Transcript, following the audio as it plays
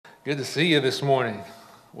Good to see you this morning.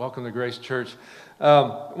 Welcome to Grace Church.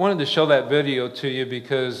 Wanted to show that video to you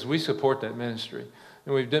because we support that ministry.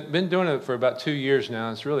 And we've been doing it for about 2 years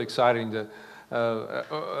now. It's really exciting.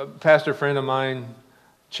 A pastor friend of mine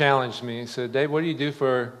challenged me. He said, Dave, what do you do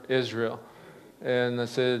for Israel? And I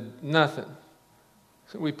said, nothing.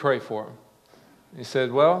 So we pray for them. He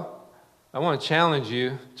said, well, I want to challenge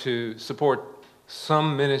you to support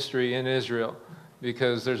some ministry in Israel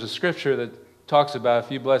because there's a scripture that talks about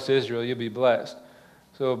if you bless Israel, you'll be blessed.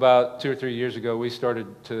 So about 2 or 3 years ago,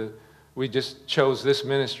 we just chose this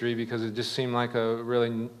ministry because it just seemed like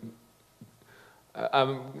I'm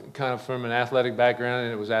kind of from an athletic background,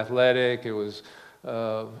 and it was athletic, it was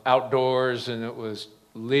outdoors, and it was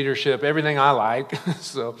leadership, everything I like.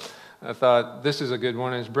 So I thought this is a good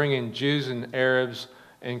one. It's bringing Jews and Arabs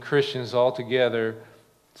and Christians all together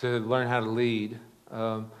to learn how to lead.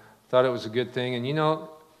 Thought it was a good thing, and you know,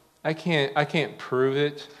 I can't prove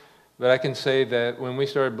it, but I can say that when we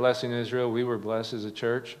started blessing Israel, we were blessed as a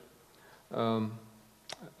church. I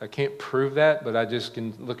can't prove that, but I just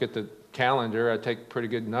can look at the calendar. I take pretty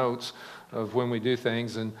good notes of when we do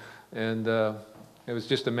things, and it was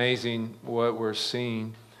just amazing what we're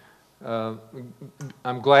seeing.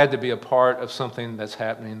 I'm glad to be a part of something that's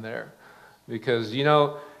happening there, because you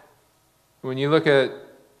know, when you look at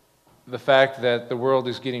the fact that the world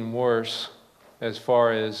is getting worse as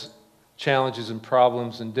far as challenges and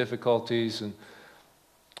problems and difficulties, and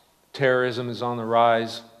terrorism is on the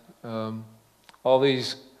rise, all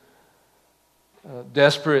these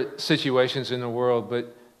desperate situations in the world,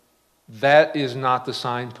 but that is not the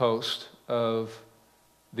signpost of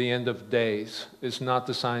the end of days. It's not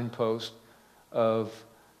the signpost of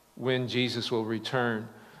when Jesus will return.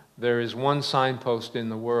 There is one signpost in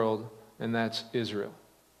the world, and that's Israel.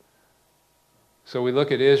 So we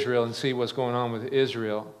look at Israel and see what's going on with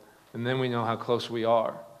Israel, and then we know how close we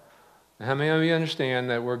are. And how many of you understand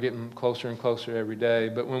that we're getting closer and closer every day?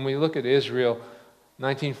 But when we look at Israel,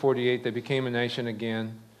 1948, they became a nation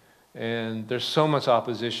again, and there's so much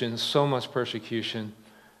opposition, so much persecution.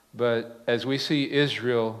 But as we see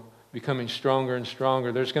Israel becoming stronger and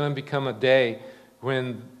stronger, there's going to become a day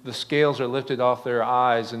when the scales are lifted off their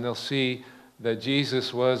eyes, and they'll see that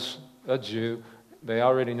Jesus was a Jew. They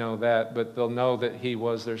already know that, but they'll know that he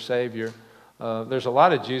was their Savior. There's a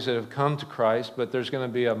lot of Jews that have come to Christ, but there's going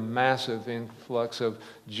to be a massive influx of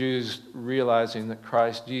Jews realizing that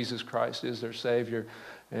Jesus Christ, is their Savior,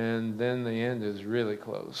 and then the end is really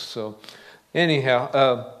close. So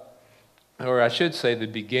anyhow, or I should say the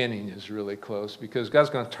beginning is really close, because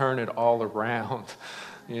God's going to turn it all around.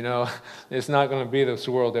 You know, it's not going to be this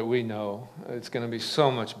world that we know. It's going to be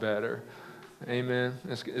so much better. Amen.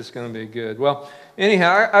 It's going to be good. Well,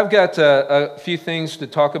 anyhow, I've got a few things to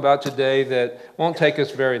talk about today that won't take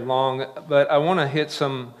us very long, but I want to hit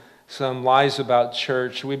some lies about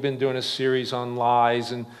church. We've been doing a series on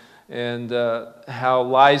lies and how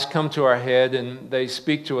lies come to our head and they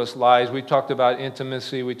speak to us lies. We talked about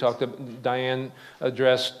intimacy. Diane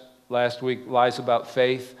addressed last week lies about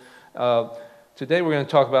faith. Today we're going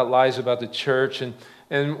to talk about lies about the church.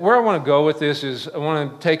 And where I want to go with this is I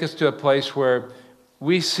want to take us to a place where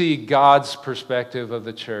we see God's perspective of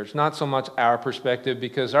the church, not so much our perspective,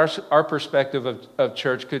 because our perspective of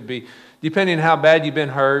church could be, depending on how bad you've been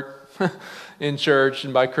hurt in church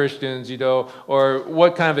and by Christians, you know, or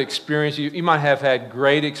what kind of experience. You might have had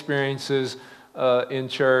great experiences in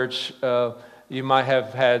church. You might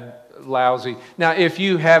have had lousy. Now, if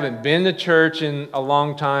you haven't been to church in a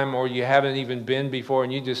long time, or you haven't even been before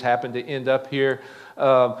and you just happen to end up here,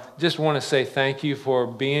 just want to say thank you for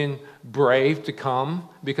being brave to come,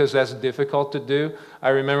 because that's difficult to do. I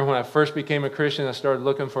remember when I first became a Christian, I started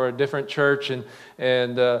looking for a different church,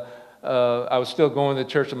 and I was still going to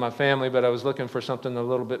church with my family, but I was looking for something a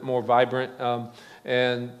little bit more vibrant,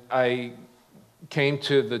 and I came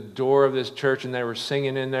to the door of this church, and they were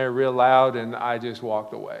singing in there real loud, and I just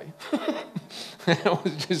walked away. It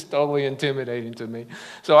was just totally intimidating to me.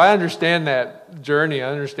 So I understand that journey. I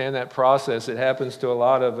understand that process. It happens to a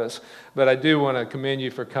lot of us. But I do want to commend you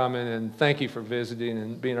for coming, and thank you for visiting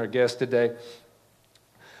and being our guest today.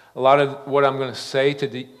 A lot of what I'm going to say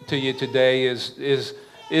to you today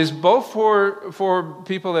is both for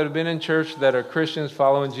people that have been in church, that are Christians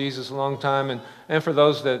following Jesus a long time, and for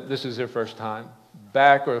those that this is their first time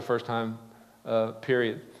back, or the first time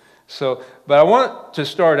period. So, but I want to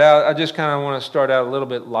start out, I just kind of want to start out a little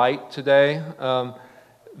bit light today.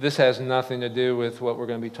 This has nothing to do with what we're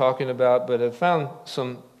going to be talking about, but I found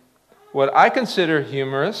some, what I consider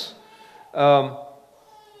humorous.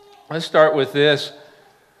 Let's start with this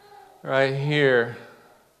right here.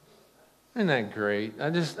 Isn't that great? I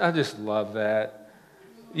just love that.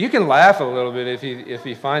 You can laugh a little bit if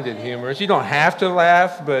you find it humorous. You don't have to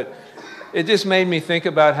laugh, but it just made me think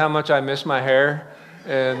about how much I miss my hair.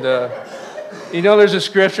 And there's a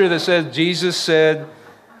scripture that says, Jesus said,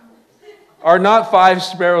 "Are not 5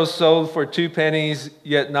 sparrows sold for 2 pennies,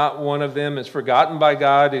 yet not one of them is forgotten by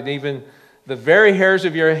God, and even the very hairs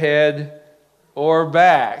of your head or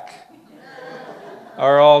back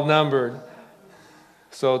are all numbered."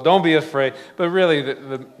 So don't be afraid. But really,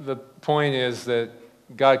 the point is that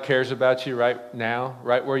God cares about you right now,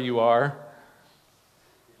 right where you are.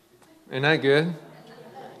 Isn't that good?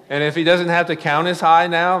 And if he doesn't have to count as high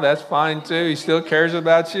now, that's fine too. He still cares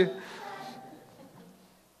about you.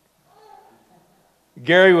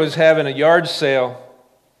 Gary was having a yard sale,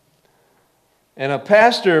 and a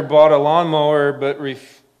pastor bought a lawnmower but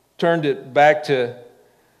returned it back to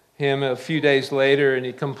him a few days later, and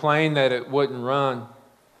he complained that it wouldn't run.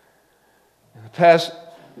 And the pastor,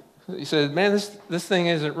 he said, "Man, this thing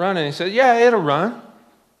isn't running." He said, "Yeah, it'll run."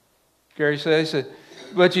 Gary said, he said,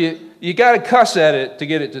 "But you got to cuss at it to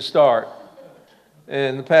get it to start."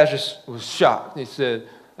 And the pastor was shocked. He said,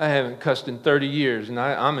 "I haven't cussed in 30 years, and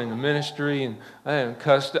I'm in the ministry, and I haven't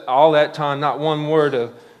cussed all that time. Not one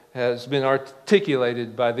word has been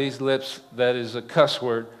articulated by these lips that is a cuss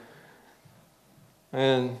word."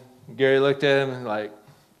 And Gary looked at him and like,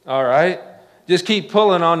 "All right, just keep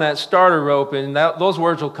pulling on that starter rope, and those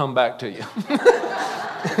words will come back to you."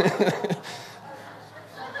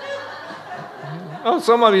 Oh,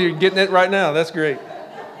 some of you are getting it right now. That's great.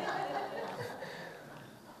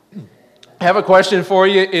 I have a question for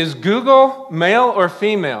you. Is Google male or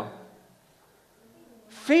female?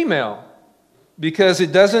 Female. Because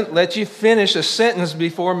it doesn't let you finish a sentence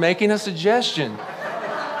before making a suggestion.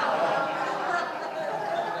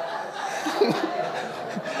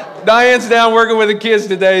 Diane's down working with the kids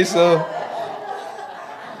today, so.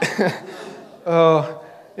 Oh,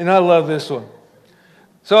 and I love this one.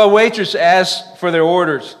 So a waitress asks for their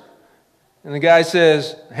orders, and the guy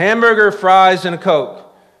says, "Hamburger, fries, and a Coke."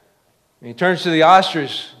 And he turns to the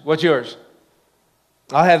ostrich. "What's yours?"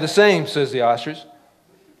 "I'll have the same," says the ostrich.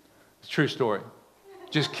 It's a true story.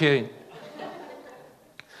 Just kidding.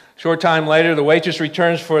 Short time later, the waitress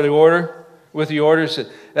returns with the order,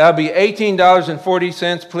 said, "That'll be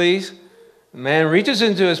 $18.40, please." The man reaches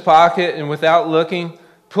into his pocket and without looking,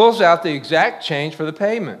 pulls out the exact change for the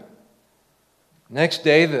payment. Next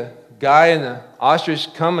day, the guy and the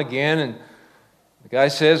ostrich come again, and the guy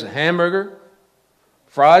says, "A hamburger,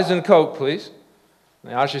 fries, and a Coke, please."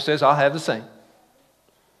 And the ostrich says, "I'll have the same."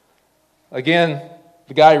 Again,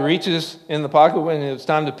 the guy reaches in the pocket when it's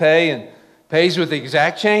time to pay and pays with the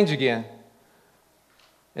exact change again.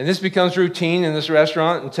 And this becomes routine in this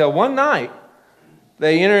restaurant until one night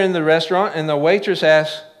they enter in the restaurant and the waitress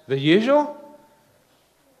asks, "The usual?"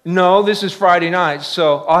 "No, this is Friday night,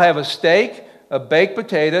 so I'll have a steak, a baked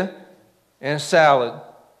potato, and a salad."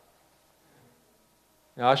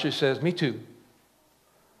 The ostrich says, "Me too."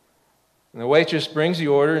 And the waitress brings the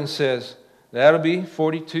order and says, "That'll be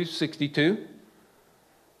 $42.62.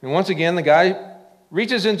 And once again, the guy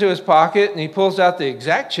reaches into his pocket and he pulls out the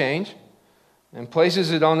exact change and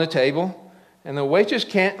places it on the table. And the waitress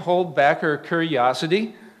can't hold back her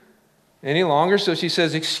curiosity any longer, so she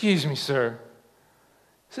says, "Excuse me, sir."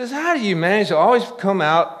 She says, "How do you manage to always come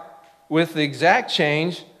out with the exact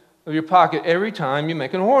change of your pocket every time you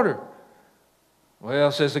make an order?"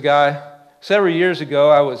 "Well," says the guy, "several years ago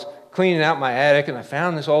I was cleaning out my attic and I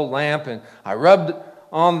found this old lamp and I rubbed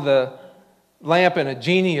on the lamp and a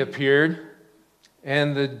genie appeared,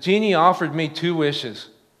 and the genie offered me 2 wishes.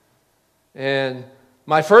 And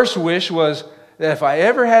my first wish was that if I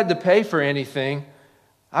ever had to pay for anything,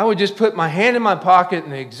 I would just put my hand in my pocket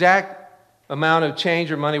and the exact amount of change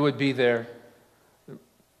or money would be there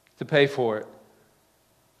to pay for it."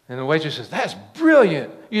 And the waitress says, "That's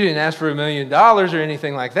brilliant. You didn't ask for $1 million or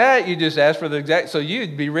anything like that. You just asked for the exact, so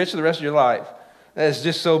you'd be rich the rest of your life. That's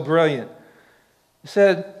just so brilliant." He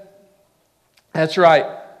said, "That's right.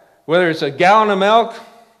 Whether it's a gallon of milk,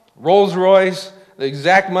 Rolls Royce, the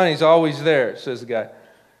exact money's always there," says the guy.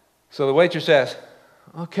 So the waitress asks,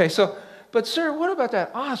 "Okay, but sir, what about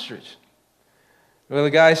that ostrich?" Well, the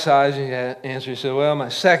guy sighs and he answers. He said, "Well, my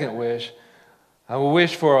second wish, I will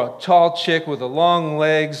wish for a tall chick with the long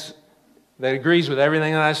legs that agrees with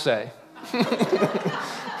everything that I say."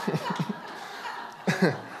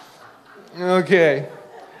 Okay.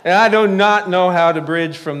 And I do not know how to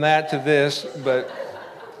bridge from that to this, but...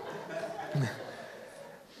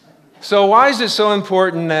 So why is it so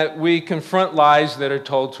important that we confront lies that are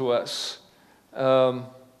told to us?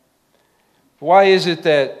 Why is it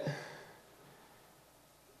that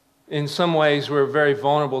in some ways we're very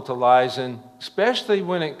vulnerable to lies, and especially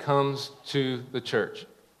when it comes to the church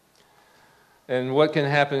and what can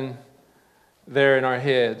happen there in our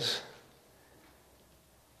heads.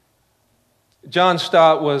 John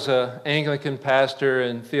Stott was an Anglican pastor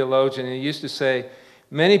and theologian, and he used to say,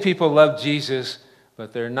 many people love Jesus,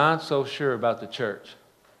 but they're not so sure about the church.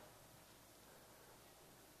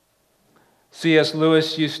 C.S.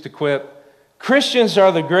 Lewis used to quip, Christians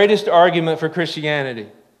are the greatest argument for Christianity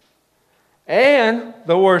and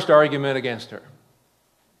the worst argument against her.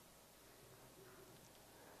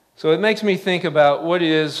 So it makes me think about what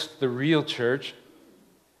is the real church,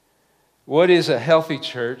 what is a healthy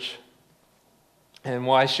church, and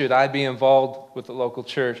why should I be involved with the local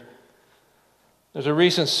church? There's a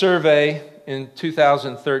recent survey in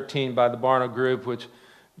 2013 by the Barna Group, which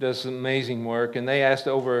does amazing work, and they asked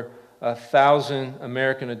over 1,000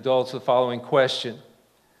 American adults the following question.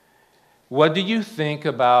 What do you think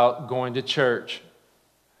about going to church?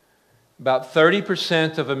 About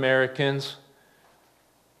 30% of Americans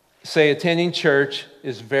say attending church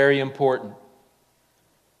is very important.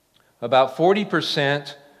 About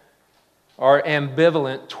 40% are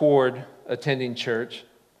ambivalent toward attending church,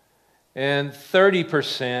 and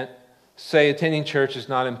 30% say attending church is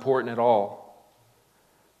not important at all.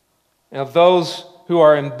 Now, those who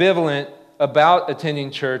are ambivalent about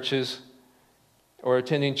attending churches or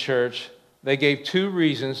attending church, they gave two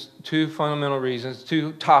reasons, two fundamental reasons,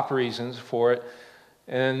 two top reasons for it,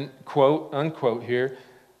 and quote, unquote here,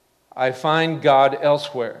 I find God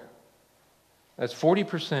elsewhere. That's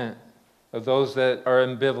 40% of those that are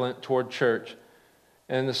ambivalent toward church.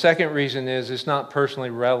 And the second reason is it's not personally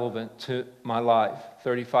relevant to my life,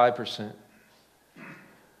 35%.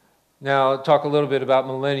 Now, I'll talk a little bit about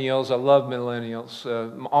millennials. I love millennials.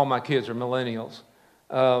 All my kids are millennials.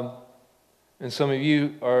 And some of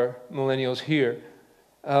you are millennials here.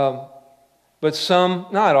 But some,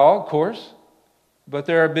 not all, of course, but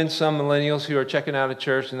there have been some millennials who are checking out of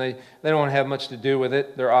church and they don't want to have much to do with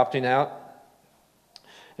it. They're opting out.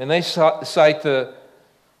 And they cite the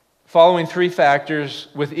following three factors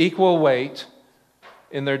with equal weight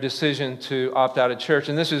in their decision to opt out of church.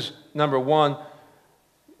 And this is number one.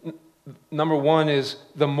 Number one is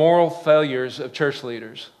the moral failures of church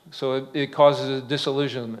leaders. So it causes a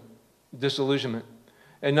disillusionment.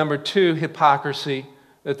 And number two, hypocrisy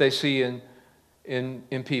that they see in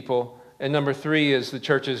people. And number three is the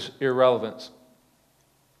church's irrelevance.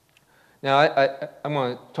 Now, I'm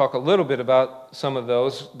going to talk a little bit about some of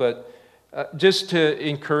those, but just to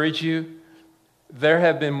encourage you, there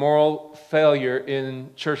have been moral failure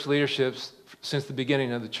in church leaderships since the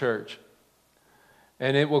beginning of the church.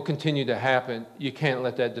 And it will continue to happen. You can't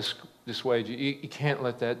let that dissuade you. You can't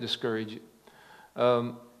let that discourage you.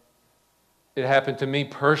 It happened to me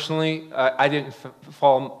personally. I didn't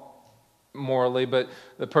fall morally, but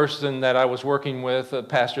the person that I was working with, a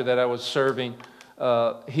pastor that I was serving,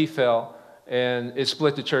 he fell, and it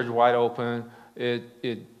split the church wide open.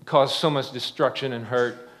 It caused so much destruction and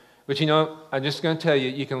hurt. But you know, I'm just going to tell you,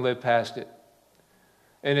 you can live past it.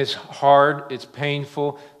 And it's hard, it's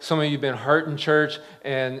painful. Some of you have been hurt in church,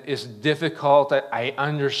 and it's difficult. I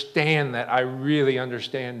understand that. I really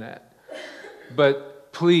understand that.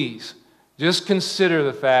 But please, just consider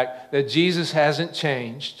the fact that Jesus hasn't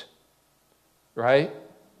changed, right?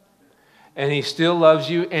 And He still loves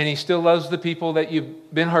you, and He still loves the people that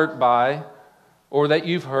you've been hurt by, or that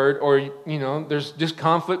you've hurt, or, you know, there's just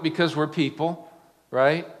conflict because we're people,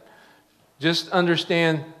 right? Just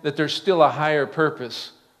understand that there's still a higher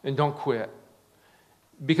purpose, and don't quit.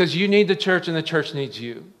 Because you need the church and the church needs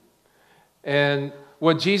you. And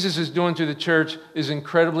what Jesus is doing through the church is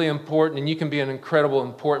incredibly important, and you can be an incredible,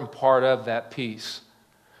 important part of that piece.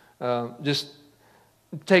 Just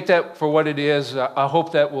take that for what it is. I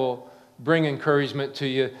hope that will bring encouragement to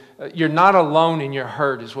you. You're not alone in your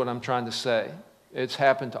hurt, is what I'm trying to say. It's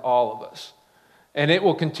happened to all of us. And it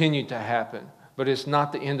will continue to happen. But it's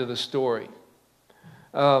not the end of the story.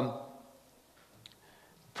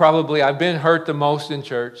 Probably I've been hurt the most in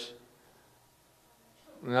church.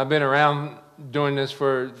 And I've been around doing this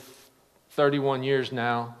for 31 years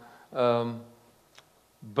now.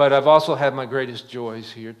 But I've also had my greatest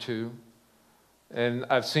joys here too. And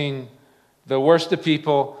I've seen the worst of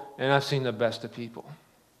people, and I've seen the best of people.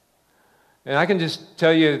 And I can just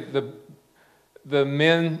tell you the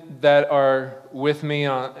men that are with me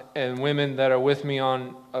on, and women that are with me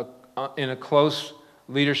on in a close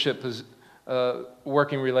leadership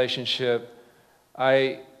working relationship,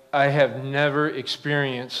 I have never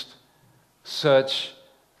experienced such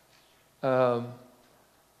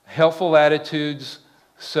helpful attitudes,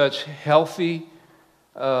 such healthy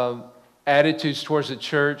attitudes towards the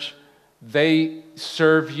church. They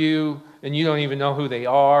serve you. and you don't even know who they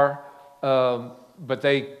are. But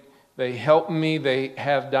they help me. They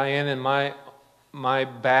have Diane in my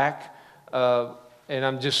back. And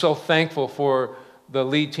I'm just so thankful for the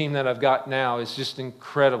lead team that I've got now. It's just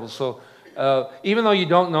incredible. So even though you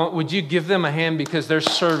don't know, would you give them a hand, because they're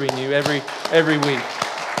serving you every week.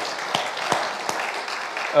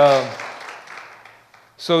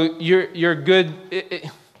 So you're good.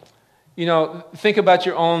 Think about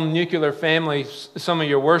your own nuclear family. Some of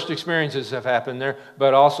your worst experiences have happened there,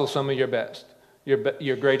 but also some of your best,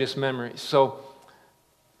 your greatest memories. So,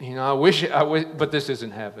 I wish, but this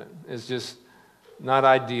isn't heaven. It's just not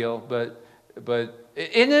ideal. But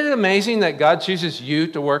isn't it amazing that God chooses you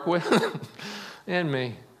to work with and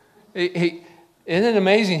me? Isn't it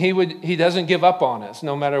amazing? He doesn't give up on us,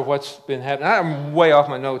 no matter what's been happening. I'm way off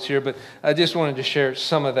my notes here, but I just wanted to share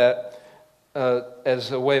some of that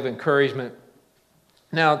as a way of encouragement.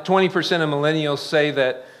 Now, 20% of millennials say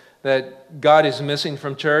that God is missing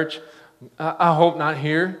from church. I hope not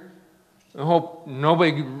here. I hope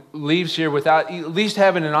nobody leaves here without at least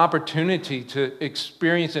having an opportunity to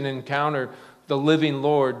experience and encounter the living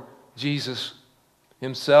Lord, Jesus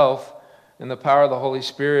himself, and the power of the Holy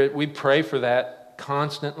Spirit. We pray for that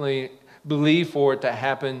constantly, believe for it to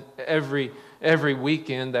happen every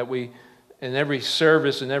weekend that we, in every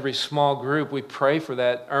service, in every small group, we pray for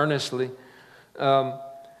that earnestly. And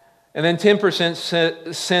then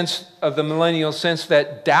 10% sense of the millennials sense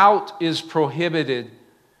that doubt is prohibited.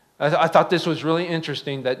 I thought this was really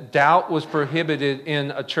interesting, that doubt was prohibited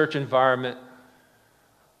in a church environment.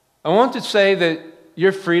 I want to say that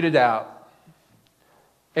you're free to doubt.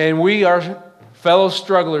 And we are fellow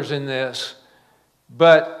strugglers in this.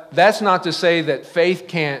 But that's not to say that faith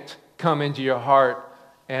can't come into your heart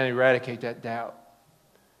and eradicate that doubt.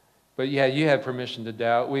 But yeah, you have permission to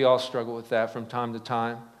doubt. We all struggle with that from time to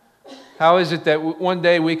time. How is it that one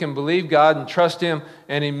day we can believe God and trust Him,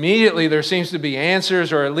 and immediately there seems to be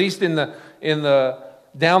answers, or at least in the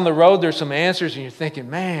down the road there's some answers, and you're thinking,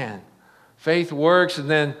 man, faith works, and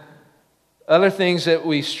then other things that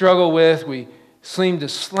we struggle with, we seem to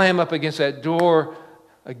slam up against that door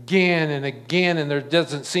again and again, and there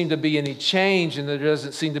doesn't seem to be any change, and there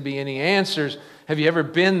doesn't seem to be any answers. Have you ever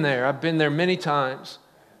been there? I've been there many times.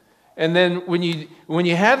 And then when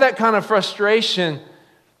you have that kind of frustration,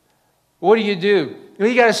 what do? Well,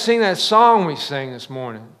 you got to sing that song we sang this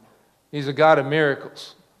morning. He's a God of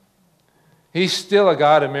miracles. He's still a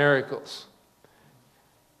God of miracles.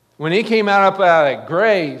 When He came out of that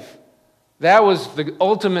grave, that was the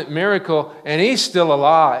ultimate miracle, and He's still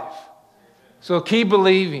alive. So keep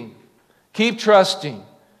believing. Keep trusting,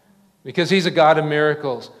 because He's a God of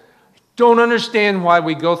miracles. Don't understand why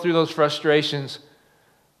we go through those frustrations,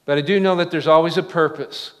 but I do know that there's always a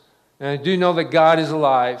purpose, and I do know that God is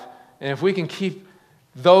alive. And if we can keep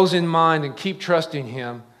those in mind and keep trusting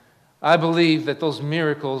Him, I believe that those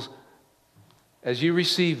miracles, as you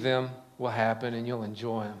receive them, will happen and you'll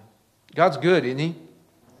enjoy them. God's good, isn't He?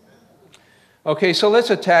 Okay, so let's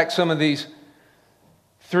attack some of these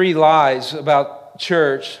 3 lies about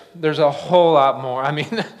church. There's a whole lot more. I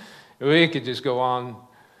mean, we could just go on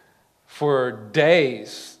for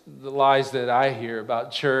days, the lies that I hear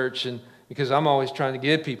about church, and because I'm always trying to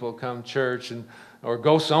get people to come to church or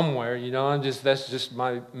go somewhere, that's just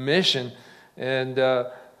my mission,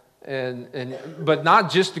 but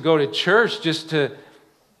not just to go to church,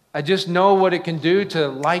 I just know what it can do to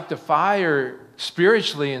light the fire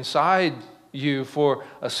spiritually inside you for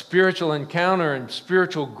a spiritual encounter and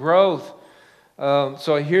spiritual growth.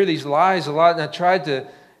 So I hear these lies a lot, and I tried to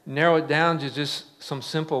narrow it down to just some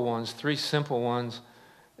simple ones, 3 simple ones,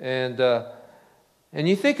 and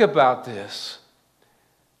you think about this.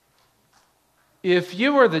 If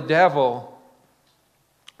you were the devil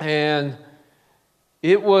and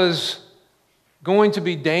it was going to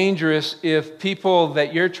be dangerous if people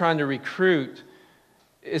that you're trying to recruit,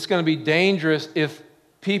 it's going to be dangerous if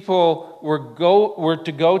people were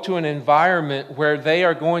to go to an environment where they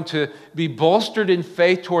are going to be bolstered in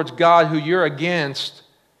faith towards God, who you're against.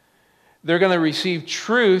 They're going to receive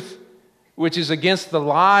truth, which is against the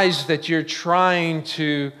lies that you're trying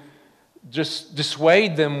to just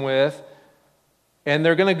dissuade them with. And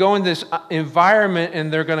they're going to go in this environment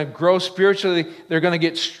and they're going to grow spiritually. They're going to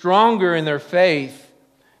get stronger in their faith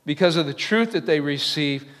because of the truth that they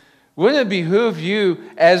receive. Wouldn't it behoove you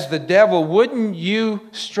as the devil, wouldn't you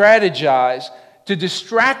strategize to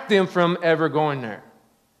distract them from ever going there?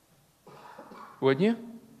 Wouldn't you?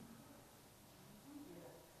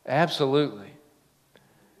 Absolutely.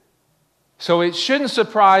 So it shouldn't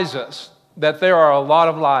surprise us that there are a lot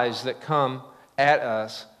of lies that come at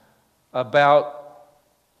us about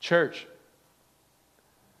church.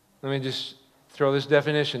 Let me just throw this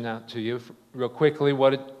definition out to you real quickly,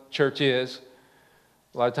 what a church is.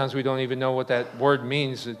 A lot of times we don't even know what that word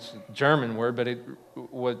means. It's a German word, but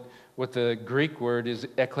what the Greek word is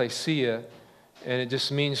ekklesia, and it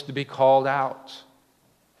just means to be called out.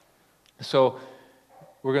 So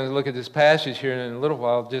we're going to look at this passage here in a little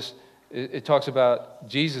while. It talks about,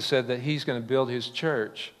 Jesus said that he's going to build his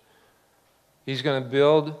church. He's going to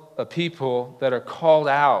build a people that are called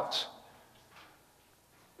out.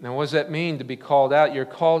 Now, what does that mean to be called out? You're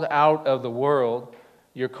called out of the world.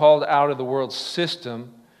 You're called out of the world's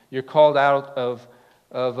system. You're called out of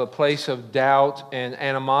a place of doubt and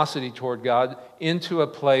animosity toward God into a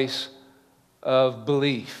place of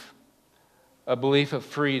belief, a belief of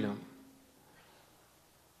freedom,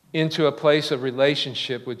 into a place of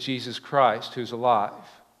relationship with Jesus Christ, who's alive.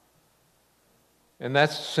 And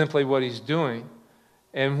that's simply what he's doing.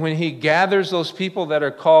 And when he gathers those people that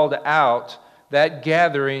are called out, that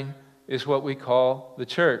gathering is what we call the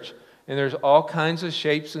church. And there's all kinds of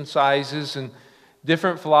shapes and sizes and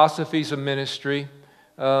different philosophies of ministry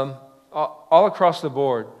all across the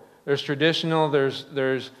board. There's traditional,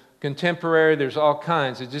 there's contemporary, there's all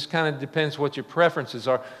kinds. It just kind of depends what your preferences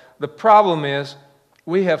are. The problem is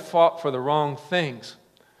we have fought for the wrong things.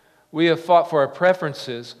 We have fought for our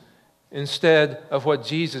preferences instead of what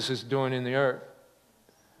Jesus is doing in the earth.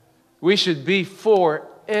 We should be for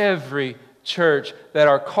every church that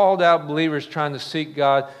are called out believers trying to seek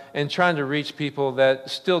God and trying to reach people that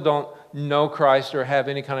still don't know Christ or have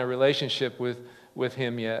any kind of relationship with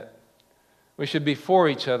him yet. We should be for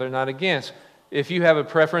each other, not against. If you have a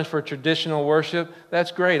preference for traditional worship,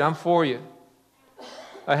 that's great. I'm for you.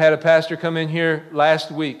 I had a pastor come in here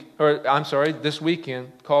this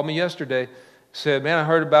weekend, called me yesterday, said, man, I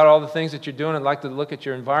heard about all the things that you're doing. I'd like to look at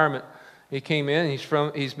your environment. He came in,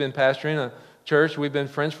 he's been pastoring a church. We've been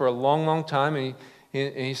friends for a long, long time. And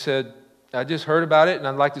he said, I just heard about it, and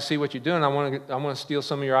I'd like to see what you're doing. I want to steal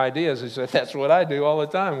some of your ideas. He said, that's what I do all the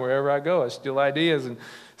time. Wherever I go, I steal ideas and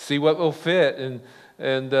see what will fit.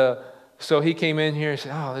 And so he came in here and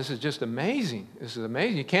said, oh, this is just amazing. This is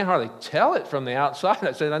amazing. You can't hardly tell it from the outside.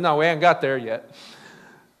 I said, no, we haven't got there yet.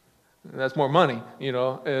 That's more money, you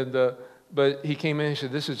know. But he came in and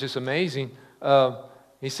said, this is just amazing.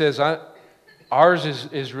 He says, ours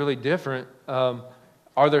is really different.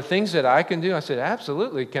 Are there things that I can do? I said,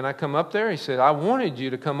 absolutely. Can I come up there? He said, I wanted you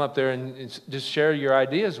to come up there and just share your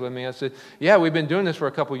ideas with me. I said, yeah, we've been doing this for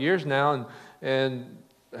a couple of years now and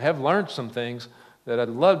have learned some things that I'd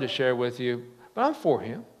love to share with you. But I'm for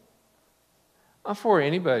him. I'm for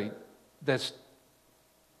anybody that's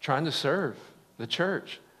trying to serve the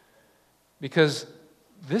church. Because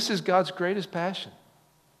this is God's greatest passion.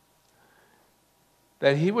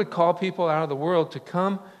 That he would call people out of the world to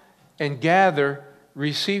come and gather,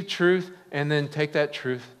 receive truth, and then take that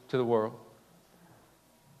truth to the world.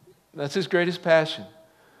 That's his greatest passion.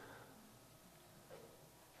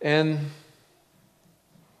 And,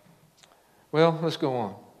 well, let's go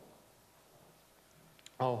on.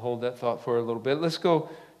 I'll hold that thought for a little bit. Let's go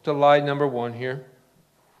to lie number 1 here.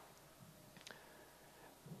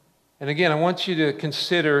 And again, I want you to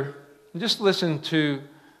consider, just listen to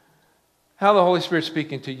how the Holy Spirit's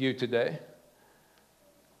speaking to you today.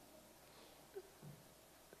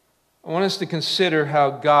 I want us to consider how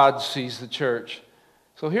God sees the church.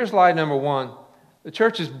 So here's lie number 1. The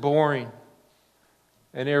church is boring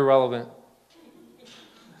and irrelevant.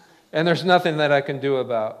 And there's nothing that I can do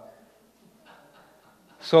about.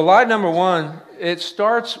 So lie number 1, it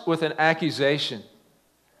starts with an accusation.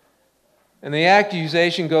 And the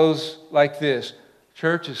accusation goes like this: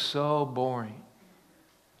 church is so boring.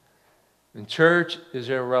 And church is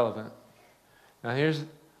irrelevant. Now here's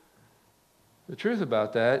the truth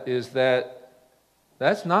about that, is that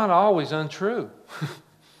that's not always untrue.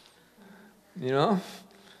 You know?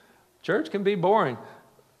 Church can be boring.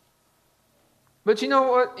 But you know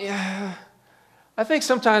what? Yeah, I think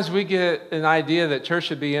sometimes we get an idea that church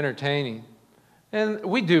should be entertaining. And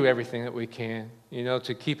we do everything that we can, you know,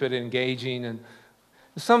 to keep it engaging. And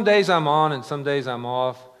some days I'm on and some days I'm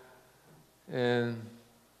off. And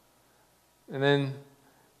then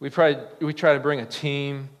we try to bring a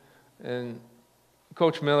team, and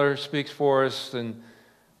Coach Miller speaks for us, and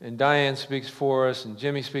Diane speaks for us, and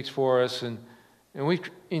Jimmy speaks for us, and we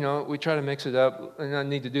try to mix it up, and I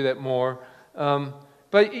need to do that more.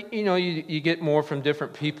 But you know, you get more from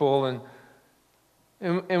different people, and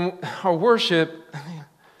our worship.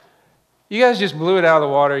 You guys just blew it out of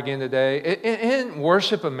the water again today. Isn't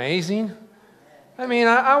worship amazing? I mean,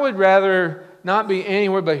 I would rather not be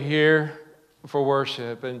anywhere but here for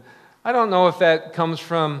worship. And I don't know if that comes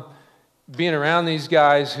from being around these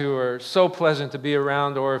guys who are so pleasant to be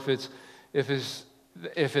around, or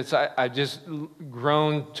if I've just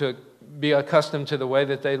grown to be accustomed to the way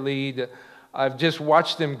that they lead. I've just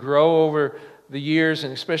watched them grow over the years,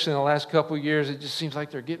 and especially in the last couple of years, it just seems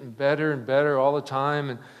like they're getting better and better all the time.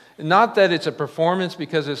 And not that it's a performance,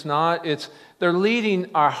 because it's not. They're leading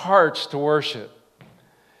our hearts to worship.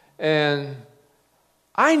 And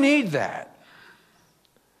I need that.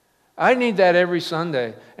 I need that every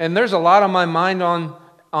Sunday. And there's a lot on my mind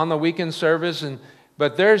on the weekend service,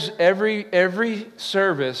 but there's every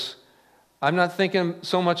service. I'm not thinking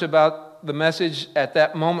so much about the message at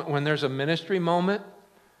that moment when there's a ministry moment.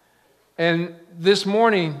 And this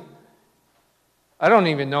morning, I don't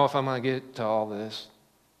even know if I'm going to get to all this.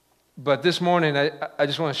 But this morning, I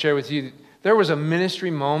just want to share with you, there was a ministry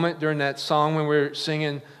moment during that song when we were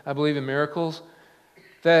singing, I Believe in Miracles,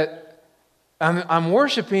 that I'm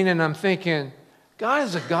worshiping and I'm thinking, God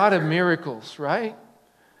is a God of miracles, right?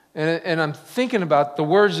 And I'm thinking about the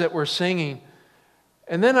words that we're singing.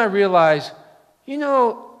 And then I realized,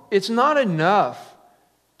 it's not enough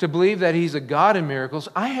to believe that He's a God of miracles.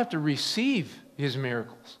 I have to receive His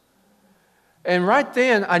miracles. And right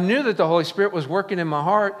then, I knew that the Holy Spirit was working in my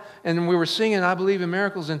heart, and we were singing, I Believe in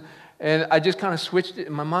Miracles, and I just kind of switched it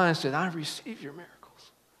in my mind and said, I receive your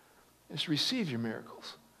miracles. Just receive your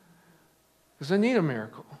miracles. Because I need a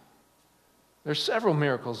miracle. There's several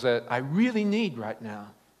miracles that I really need right now.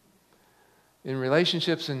 In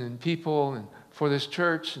relationships and in people and for this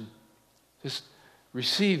church. And just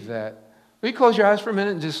receive that. Will you close your eyes for a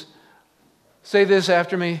minute and just say this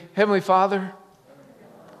after me? Heavenly Father,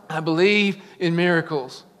 I believe in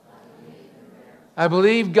miracles. I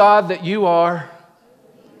believe, God, that you are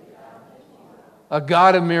a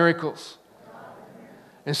God of miracles.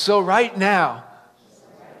 And so right now,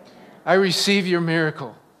 I receive your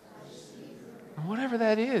miracle. And whatever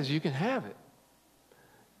that is, you can have it.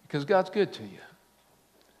 Because God's good to you.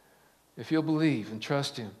 If you'll believe and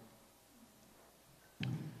trust Him.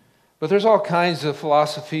 But there's all kinds of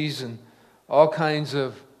philosophies and all kinds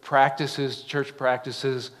of practices, church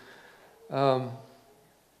practices. My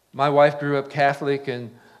wife grew up Catholic, and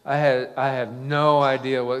I have no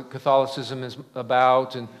idea what Catholicism is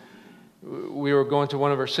about. And we were going to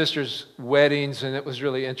one of our sister's weddings, and it was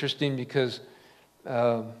really interesting because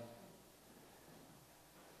I'm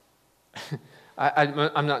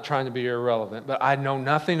not trying to be irrelevant, but I know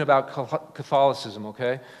nothing about Catholicism,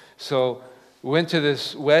 okay? So we went to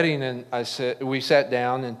this wedding, and we sat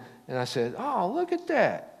down, and I said, oh, look at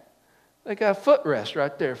that. They got a footrest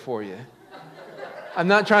right there for you. I'm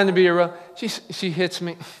not trying to be irrelevant. She hits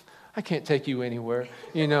me. I can't take you anywhere.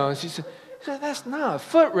 And she said, that's not a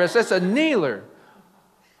footrest. That's a kneeler.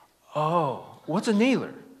 Oh, what's a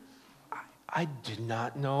kneeler? I did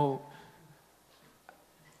not know.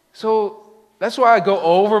 So that's why I go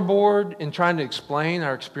overboard in trying to explain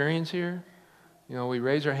our experience here. We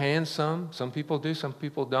raise our hands some. Some people do, some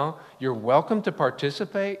people don't. You're welcome to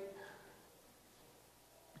participate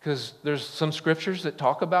because there's some scriptures that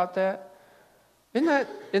talk about that.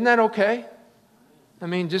 Isn't that okay? I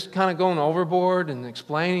mean, just kind of going overboard and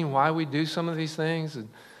explaining why we do some of these things, and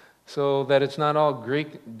so that it's not all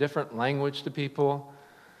Greek, different language to people.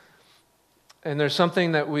 And there's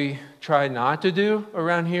something that we try not to do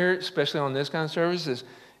around here, especially on this kind of service,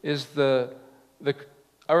 is the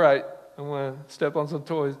all right, I'm going to step on some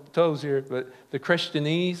toes here, but the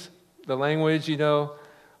Christianese, the language,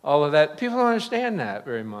 all of that, people don't understand that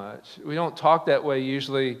very much. We don't talk that way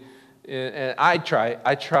usually, and I try,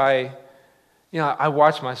 I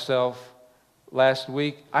watched myself last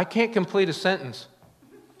week. I can't complete a sentence.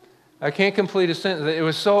 It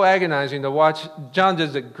was so agonizing to watch. John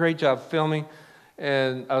does a great job filming,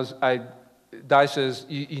 and Di says,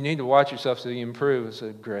 you need to watch yourself so you improve. I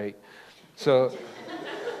said, great. So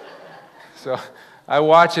I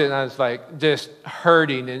watch it, and I was like just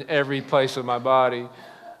hurting in every place of my body.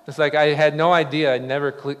 It's like I had no idea I'd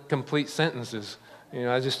never complete sentences.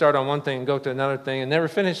 I just start on one thing and go to another thing and never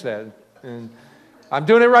finish that. And I'm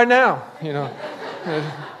doing it right now,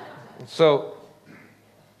 So,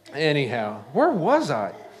 anyhow, where was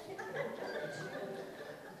I?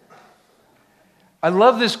 I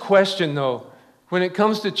love this question, though. When it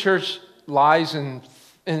comes to church lies, and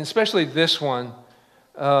especially this one,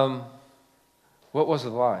 what was the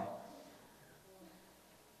lie?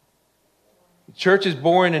 The church is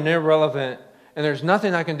boring and irrelevant, and there's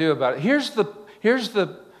nothing I can do about it. Here's the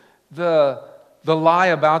lie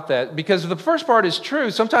about that, because the first part is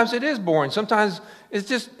true. Sometimes it is boring. Sometimes it's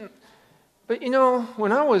just. But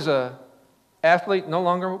when I was a athlete, no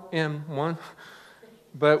longer am one,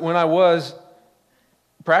 but when I was,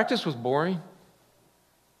 practice was boring.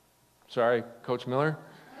 Sorry, Coach Miller.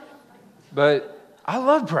 But I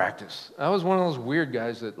love practice. I was one of those weird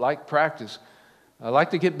guys that like practice. I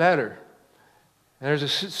like to get better. And there's a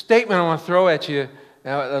statement I want to throw at you.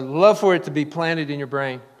 I'd love for it to be planted in your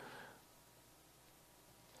brain.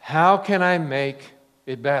 How can I make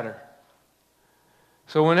it better?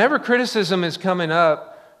 So whenever criticism is coming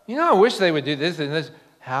up, I wish they would do this and this.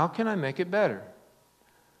 How can I make it better?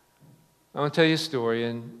 I want to tell you a story,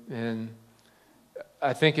 and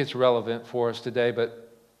I think it's relevant for us today,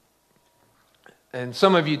 and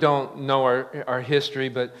some of you don't know our history,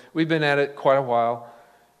 but we've been at it quite a while.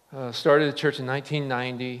 Started the church in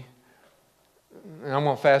 1990, and I'm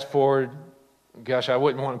going to fast forward. Gosh, I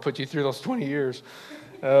wouldn't want to put you through those 20 years.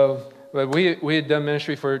 But we had done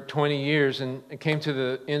ministry for 20 years, and it came to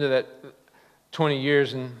the end of that 20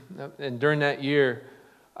 years, and during that year,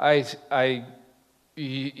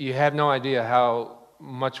 you have no idea how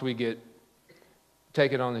much we get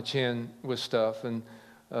taken on the chin with stuff, and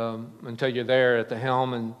until you're there at the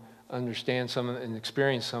helm and understand some of it and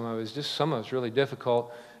experience some of it, some of it's really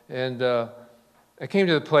difficult. And I came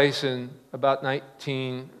to the place in about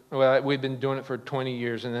we'd been doing it for 20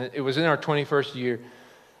 years, and it was in our 21st year.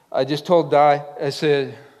 I just told Di, I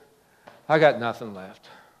said, I got nothing left.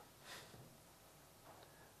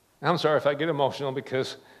 And I'm sorry if I get emotional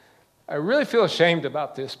because I really feel ashamed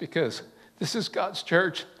about this because this is God's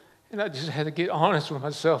church, and I just had to get honest with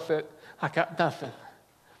myself that I got nothing.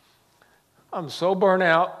 I'm so burnt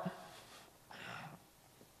out.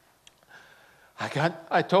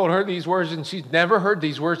 I told her these words, and she's never heard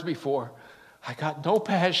these words before. I got no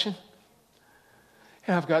passion,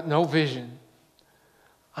 and I've got no vision.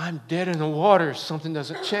 I'm dead in the water if something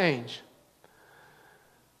doesn't change.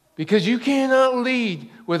 Because you cannot lead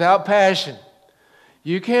without passion.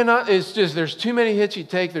 You cannot, there's too many hits you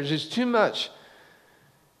take, there's just too much.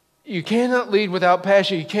 You cannot lead without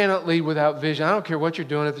passion, you cannot lead without vision. I don't care what you're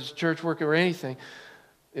doing, if it's church work or anything.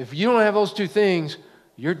 If you don't have those two things,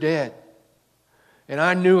 you're dead. And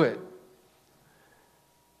I knew it.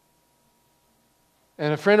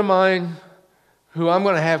 And a friend of mine, who I'm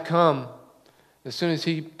going to have come, as soon as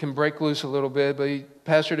he can break loose a little bit, but he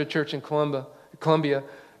pastored a church in Columbia,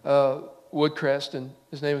 Woodcrest, and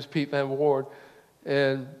his name is Pete Van Ward.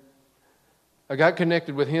 And I got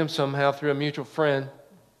connected with him somehow through a mutual friend.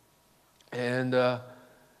 And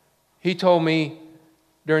he told me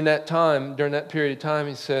during that period of time,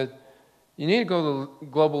 he said, you need to go to the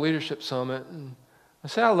Global Leadership Summit. And I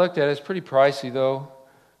said, I looked at it. It's pretty pricey, though,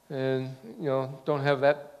 and, don't have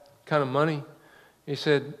that kind of money. He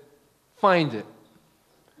said, find it.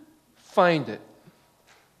 Find it.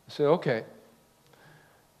 I said, okay.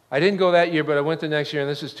 I didn't go that year, but I went the next year, and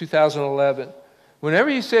this is 2011. Whenever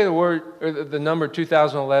you say the number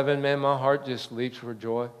 2011, man, my heart just leaps for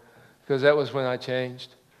joy, because that was when I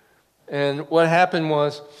changed. And what happened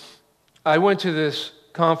was, I went to this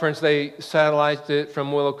conference. They satellited it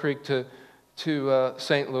from Willow Creek to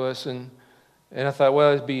St. Louis, and I thought,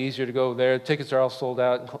 well, it'd be easier to go there. Tickets are all sold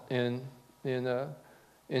out in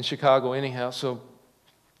Chicago anyhow. So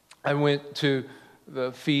I went to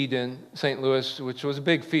the feed in St. Louis, which was a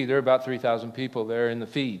big feed. There were about 3,000 people there in the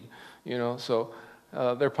feed, So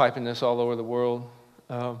they're piping this all over the world.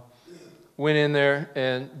 Went in there,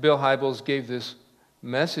 and Bill Hybels gave this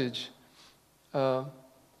message. And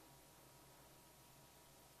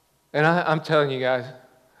I'm telling you guys,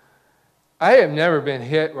 I have never been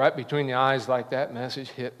hit right between the eyes like that message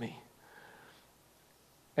hit me.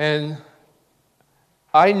 And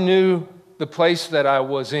I knew the place that I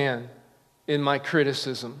was in my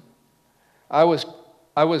criticism. I was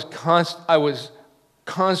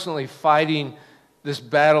constantly fighting this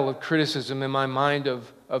battle of criticism in my mind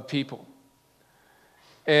of people.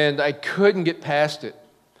 And I couldn't get past it.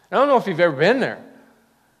 I don't know if you've ever been there,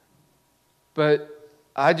 but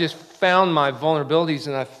I just found my vulnerabilities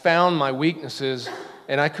and I found my weaknesses,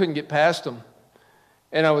 and I couldn't get past them.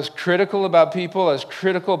 And I was critical about people. I was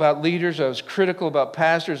critical about leaders. I was critical about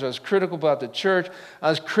pastors. I was critical about the church. I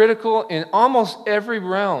was critical in almost every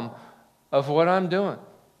realm of what I'm doing.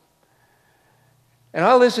 And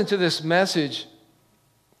I listened to this message,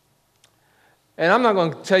 and I'm not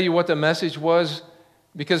going to tell you what the message was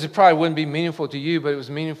because it probably wouldn't be meaningful to you, but it was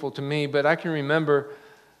meaningful to me. But I can remember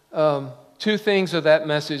two things of that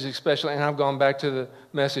message especially, and I've gone back to the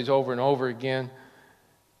message over and over again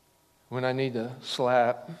when I need to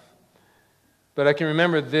slap. But I can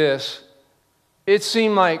remember this. It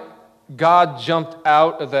seemed like God jumped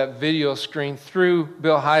out of that video screen through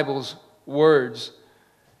Bill Hybels' words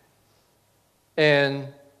and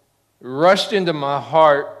rushed into my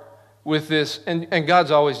heart with this. And God's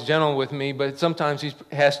always gentle with me, but sometimes he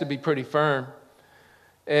has to be pretty firm.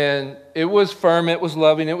 And it was firm, it was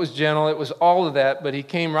loving, it was gentle, it was all of that. But he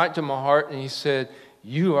came right to my heart and he said,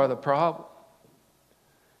 you are the problem.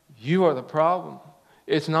 You are the problem.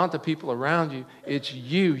 It's not the people around you. It's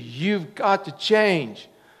you. You've got to change.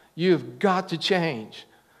 You've got to change.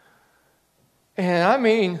 And I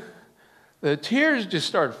mean, the tears just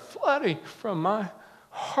started flooding from my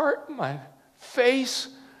heart, my face.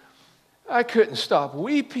 I couldn't stop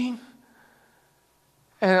weeping.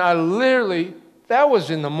 And I literally, that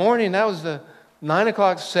was in the morning. That was the 9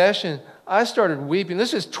 o'clock session. I started weeping.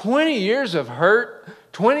 This is 20 years of hurt,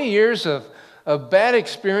 20 years of bad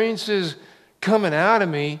experiences coming out of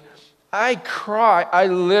me. I cried. I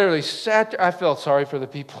literally sat there. I felt sorry for the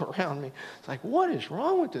people around me. It's like, what is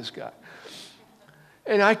wrong with this guy?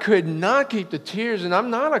 And I could not keep the tears. And I'm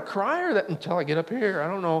not a crier until I get up here. I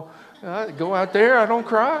don't know. I go out there, I don't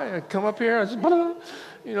cry. I come up here, I just,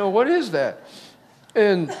 what is that?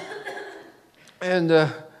 And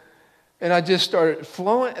I just started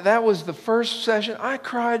flowing. That was the first session. I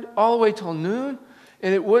cried all the way till noon,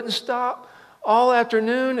 and it wouldn't stop. All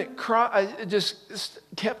afternoon, it just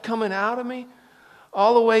kept coming out of me.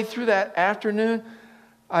 All the way through that afternoon,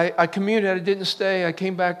 I commuted. I didn't stay. I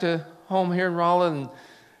came back to home here in Rolla and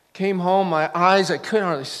came home. My eyes, I couldn't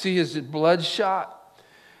hardly see as the bloodshot.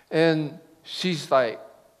 And she's like,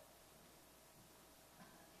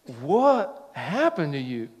 what happened to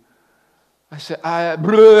you? I said, I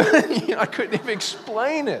couldn't even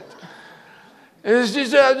explain it. It was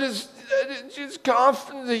just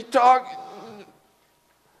constantly talking.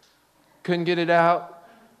 Couldn't get it out.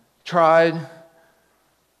 Tried.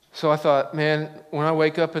 So I thought, man, when I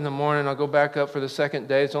wake up in the morning, I'll go back up for the second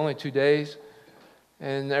day. It's only 2 days.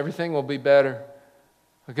 And everything will be better.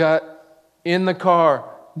 I got in the car.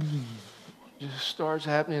 Just starts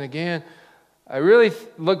happening again. I really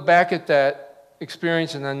look back at that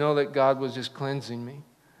experience and I know that God was just cleansing me.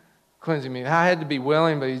 I had to be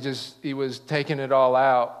willing, but he was taking it all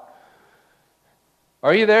out.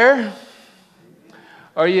 Are you there?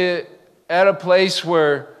 Are you at a place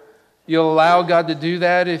where you'll allow God to do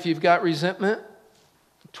that if you've got resentment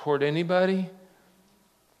toward anybody?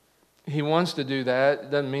 He wants to do that.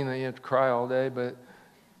 It doesn't mean that you have to cry all day, but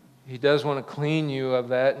He does want to clean you of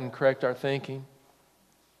that and correct our thinking.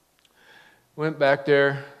 Went back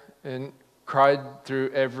there and cried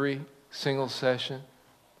through every single session.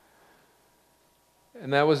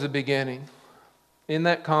 And that was the beginning. In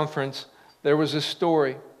that conference, there was a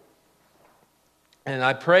story. And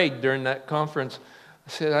I prayed during that conference. I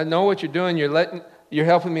said, I know what you're doing. You're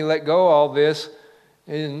helping me let go of all this.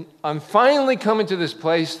 And I'm finally coming to this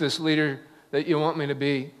place, this leader that you want me to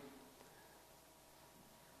be.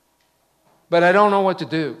 But I don't know what to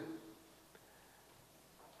do.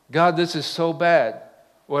 God, this is so bad,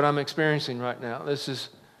 what I'm experiencing right now.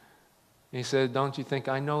 He said, don't you think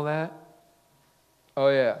I know that? Oh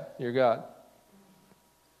yeah, you're God.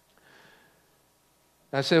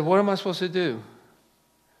 I said, what am I supposed to do?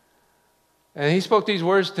 And he spoke these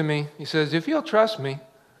words to me. He says, if you'll trust me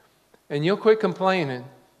and you'll quit complaining.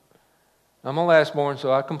 I'm a lastborn,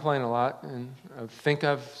 so I complain a lot. And I think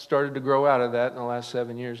I've started to grow out of that in the last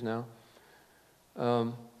 7 years now.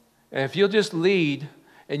 And if you'll just lead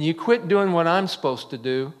and you quit doing what I'm supposed to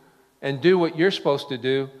do and do what you're supposed to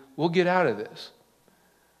do, we'll get out of this.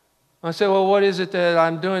 I said, well, what is it that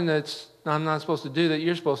I'm doing that I'm not supposed to do that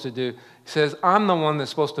you're supposed to do? He says, I'm the one that's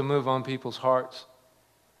supposed to move on people's hearts.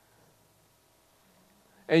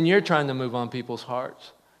 And you're trying to move on people's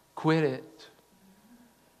hearts. Quit it.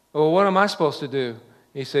 Well, what am I supposed to do?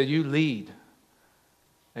 He said, you lead.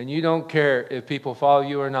 And you don't care if people follow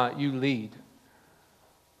you or not. You lead.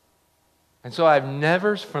 And so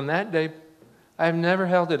from that day, I've never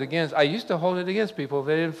held it against. I used to hold it against people if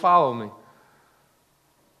they didn't follow me.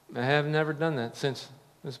 I have never done that since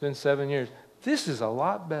it's been 7 years. This is a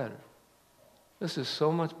lot better. This is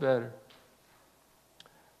so much better.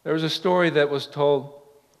 There was a story that was told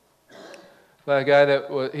by a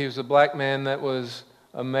guy he was a black man that was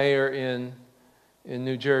a mayor in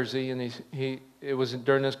New Jersey, and it was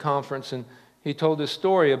during this conference, and he told this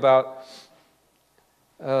story about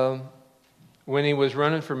when he was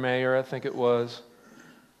running for mayor, I think it was,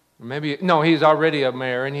 he's already a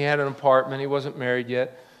mayor, and he had an apartment. He wasn't married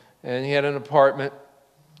yet, and he had an apartment,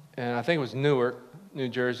 and I think it was Newark, New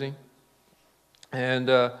Jersey,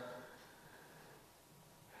 and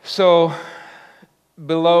so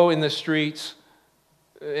below in the streets,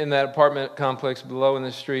 in that apartment complex below in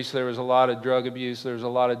the streets, there was a lot of drug abuse. There was a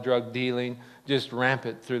lot of drug dealing, just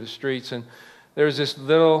rampant through the streets. And there was this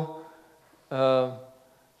little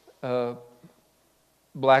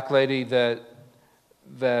black lady that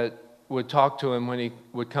would talk to him when he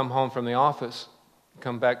would come home from the office,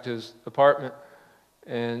 come back to his apartment,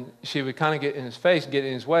 and she would kind of get in his face, get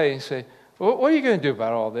in his way, and say, well, what are you going to do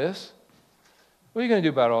about all this? What are you going to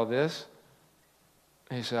do about all this?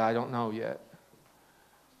 And he said, I don't know yet.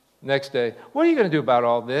 Next day, what are you going to do about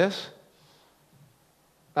all this?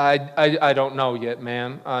 I don't know yet,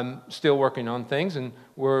 ma'am. I'm still working on things, and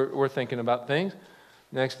we're thinking about things.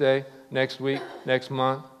 Next day, next week, next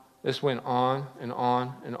month. This went on and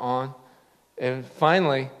on and on. And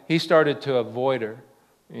finally, he started to avoid her,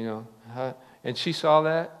 and she saw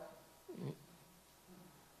that.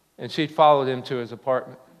 And she followed him to his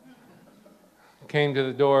apartment. Came to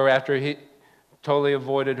the door after he totally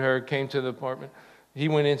avoided her, came to the apartment. He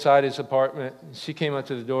went inside his apartment. She came up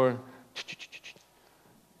to the door.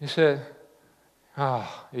 He said,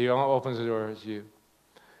 he opens the door, it's you.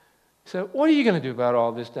 He said, what are you going to do about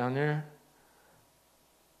all this down there?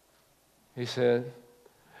 He said,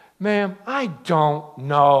 ma'am, I don't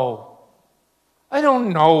know. I don't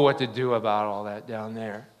know what to do about all that down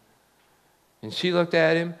there. And she looked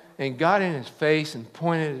at him and got in his face and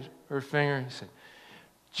pointed her finger and said,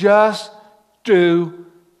 just do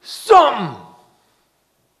something.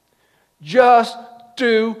 Just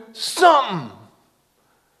do something.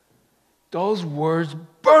 Those words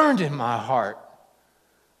burned in my heart.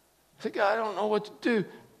 I said, God, I don't know what to do.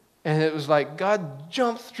 And it was like God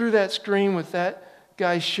jumped through that screen with that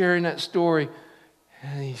guy sharing that story.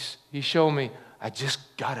 And he showed me, I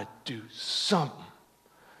just got to do something.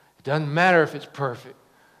 It doesn't matter if it's perfect.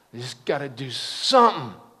 I just got to do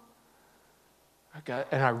something.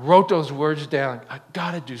 And I wrote those words down. I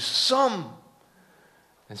got to do something.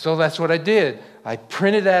 And so that's what I did. I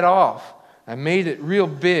printed that off. I made it real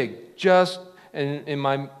big, just in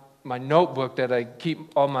my notebook that I keep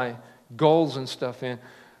all my goals and stuff in.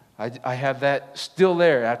 I have that still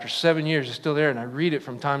there. After 7 years, it's still there, and I read it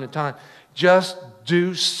from time to time. Just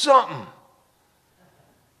do something.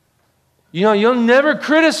 You'll never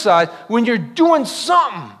criticize when you're doing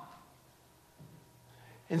something.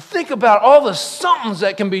 And think about all the somethings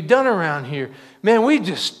that can be done around here. Man, we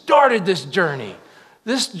just started this journey.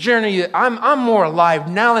 This journey, I'm more alive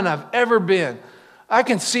now than I've ever been. I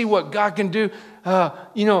can see what God can do.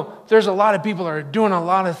 There's a lot of people that are doing a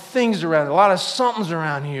lot of things around, a lot of somethings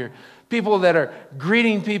around here. People that are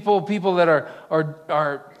greeting people, people that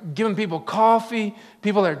are giving people coffee,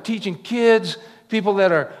 people that are teaching kids, people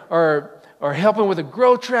that are helping with a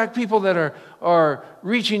grow track, people that are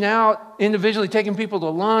reaching out individually, taking people to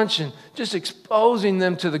lunch and just exposing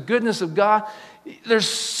them to the goodness of God. There's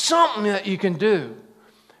something that you can do.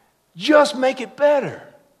 Just make it better.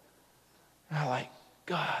 And I'm like,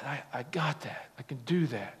 God, I got that. I can do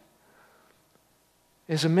that.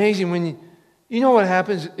 It's amazing when you know what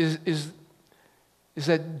happens is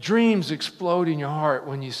that dreams explode in your heart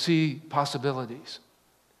when you see possibilities.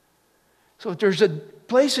 So if there's a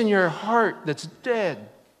place in your heart that's dead,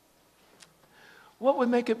 what would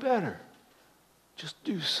make it better? Just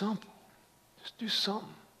do something. Just do something.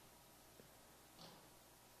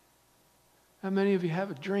 How many of you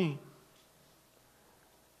have a dream?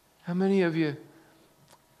 How many of you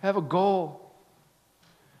have a goal?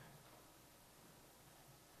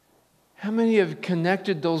 How many have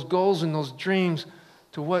connected those goals and those dreams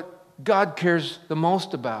to what God cares the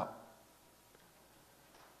most about?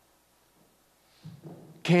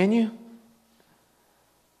 Can you?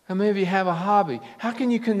 How many of you have a hobby? How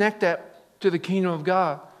can you connect that to the kingdom of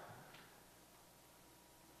God?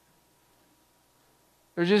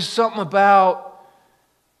 There's just something about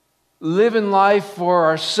living life for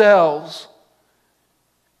ourselves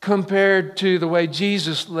compared to the way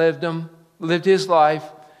Jesus lived his life.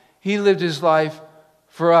 He lived his life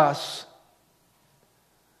for us.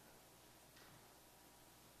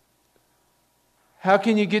 How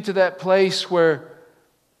can you get to that place where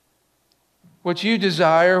what you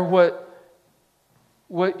desire, what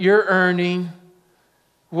you're earning,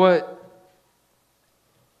 what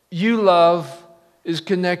you love is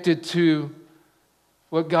connected to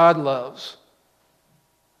what God loves?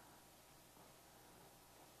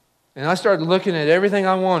 And I started looking at everything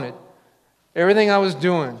I wanted, everything I was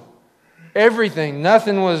doing, everything.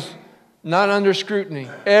 Nothing was not under scrutiny.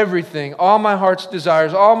 Everything, all my heart's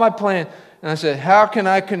desires, all my plans. And I said, how can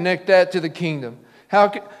I connect that to the kingdom?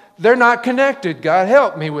 They're not connected. God,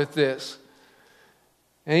 help me with this.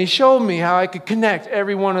 And He showed me how I could connect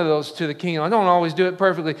every one of those to the kingdom. I don't always do it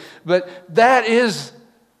perfectly, but that is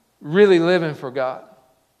really living for God.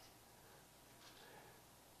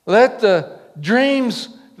 Let the dreams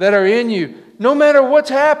that are in you, no matter what's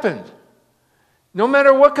happened, no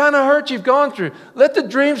matter what kind of hurt you've gone through, let the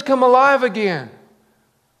dreams come alive again.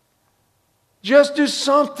 Just do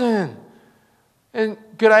something. And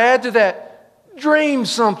could I add to that? dream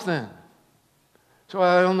something. So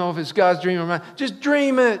I don't know if it's God's dream or mine. Just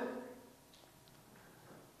dream it.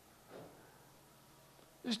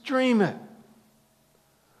 Just dream it.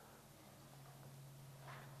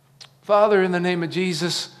 Father, in the name of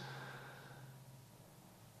Jesus,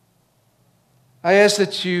 I ask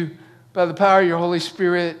that you, by the power of your Holy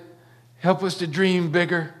Spirit, help us to dream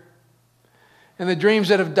bigger. And the dreams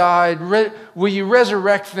that have died, will you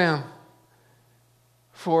resurrect them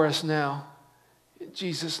for us now? In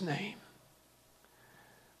Jesus' name.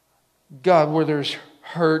 God, where there's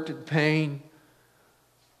hurt and pain,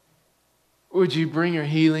 would you bring your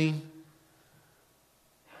healing?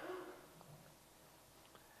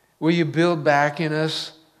 Will you build back in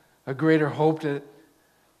us a greater hope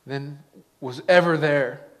than was ever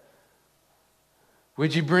there?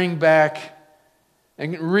 Would you bring back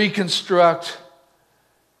and reconstruct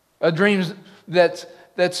a dream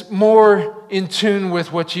that's more in tune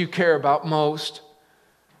with what you care about most?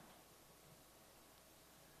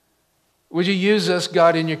 Would you use us,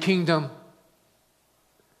 God, in your kingdom?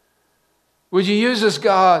 Would you use us,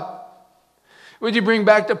 God? Would you bring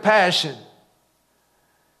back the passion?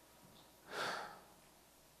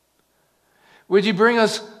 Would you bring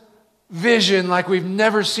us vision like we've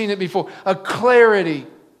never seen it before? A clarity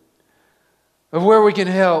of where we can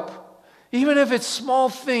help. Even if it's small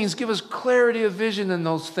things, give us clarity of vision in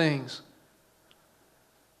those things.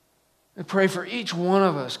 And pray for each one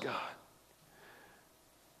of us, God.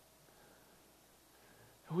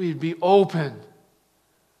 We'd be open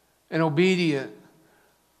and obedient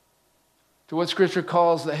to what Scripture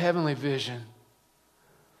calls the heavenly vision.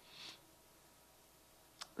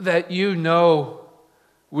 That you know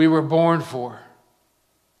we were born for.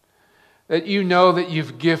 That you know that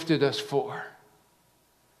you've gifted us for.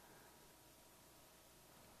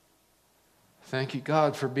 Thank you,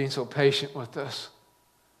 God, for being so patient with us.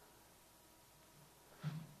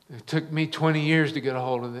 It took me 20 years to get a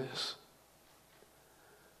hold of this.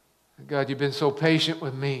 God, you've been so patient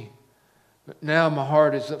with me. But now my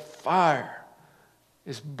heart is afire.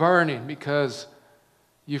 It's burning because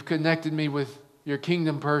you've connected me with your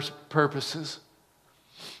kingdom purposes.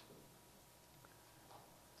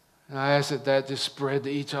 And I ask that just spread to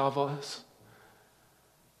each of us.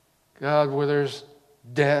 God, where there's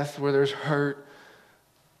death, where there's hurt,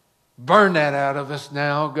 burn that out of us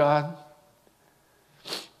now, God.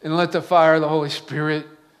 And let the fire of the Holy Spirit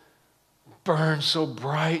burn so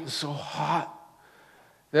bright and so hot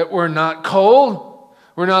that we're not cold,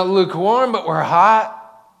 we're not lukewarm, but we're hot.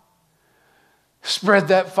 Spread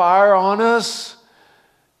that fire on us.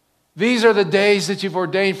 These are the days that you've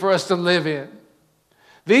ordained for us to live in.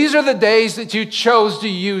 These are the days that you chose to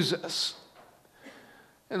use us.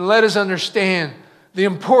 And let us understand the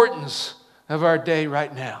importance of our day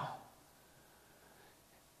right now.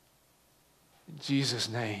 In Jesus'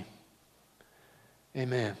 name,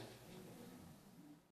 amen.